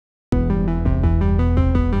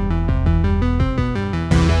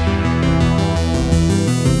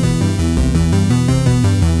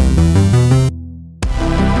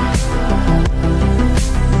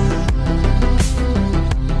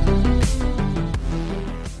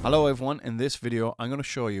Hello everyone, in this video I'm going to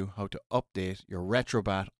show you how to update your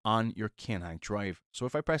RetroBat on your Kinhank Drive. So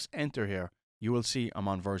if I press enter here, you will see I'm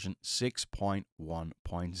on version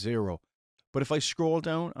 6.1.0. But if I scroll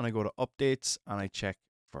down and I go to updates and I check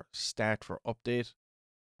for start update,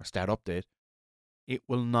 it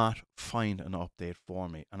will not find an update for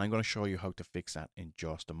me. And I'm going to show you how to fix that in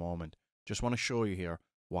just a moment. Just want to show you here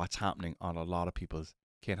what's happening on a lot of people's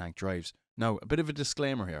Kinhank Drives. Now, a bit of a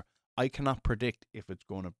disclaimer here. I cannot predict if it's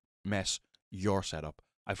going to mess your setup.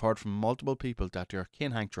 I've heard from multiple people that their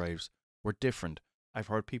Kinhank drives were different. I've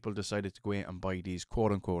heard people decided to go in and buy these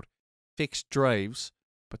quote-unquote fixed drives,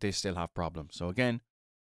 but they still have problems. So again,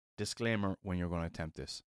 disclaimer when you're going to attempt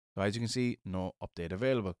this. So as you can see, no update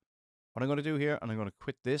available. What I'm going to do here, and I'm going to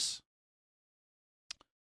quit this.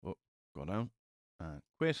 Oh, go down and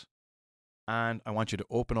quit. And I want you to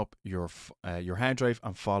open up your hard drive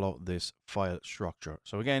and follow this file structure.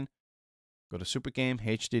 So again, go to Super Game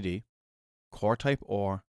HDD, Core Type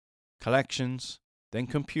OR, Collections, then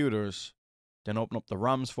Computers, then open up the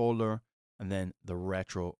ROMs folder, and then the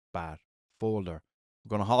RetroBat folder. I'm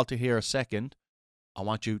going to halt it here a second. I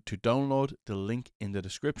want you to download the link in the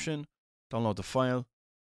description, download the file,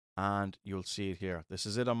 and you'll see it here. This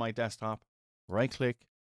is it on my desktop. Right click,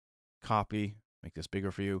 copy, make this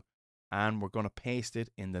bigger for you, and we're going to paste it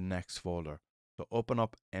in the next folder. So open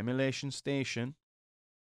up Emulation Station,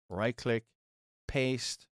 right click,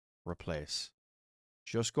 paste, replace.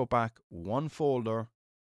 Just go back one folder,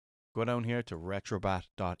 go down here to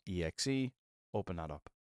retrobat.exe, open that up.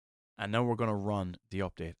 And now we're going to run the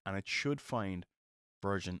update, and it should find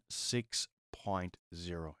version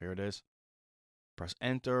 6.0. Here it is. Press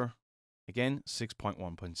enter. Again,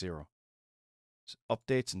 6.1.0.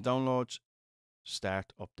 Updates and downloads,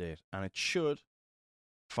 start update, and it should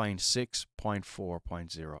find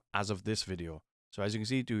 6.4.0 as of this video. So as you can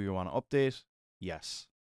see, do you want to update? Yes.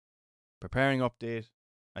 Preparing update,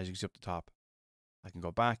 as you can see up the top. I can go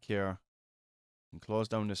back here and close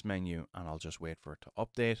down this menu, and I'll just wait for it to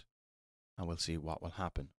update, and we'll see what will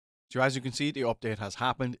happen. So as you can see, the update has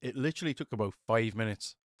happened. It literally took about 5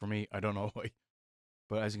 minutes for me. I don't know why.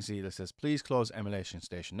 But as you can see, it says, please close Emulation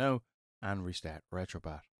Station now and restart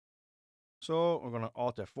RetroBat. So we're going to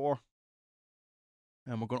Alt F4,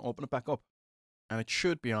 and we're going to open it back up. And it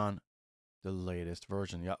should be on the latest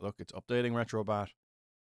version. Yeah, look, it's updating RetroBat,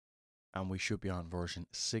 and we should be on version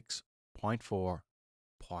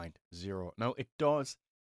 6.4.0. Now, it does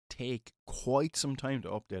take quite some time to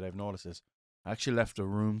update. I've noticed this. I actually left the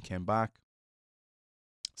room, came back,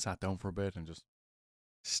 sat down for a bit, and just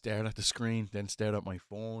stared at the screen, then stared at my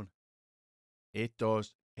phone. It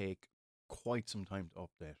does take quite some time to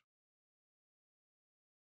update.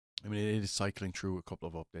 I mean, it is cycling through a couple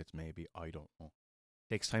of updates, maybe. I don't know.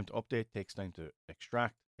 Takes time to update, takes time to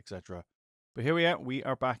extract, etc. But here we are. We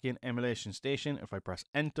are back in Emulation Station. If I press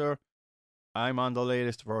enter, I'm on the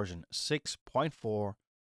latest version,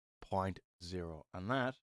 6.4.0. And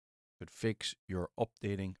that could fix your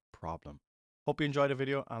updating problem. Hope you enjoyed the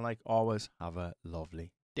video, and like always, have a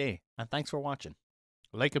lovely day. And thanks for watching.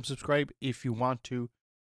 Like and subscribe if you want to.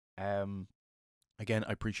 Again,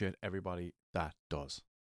 I appreciate everybody that does.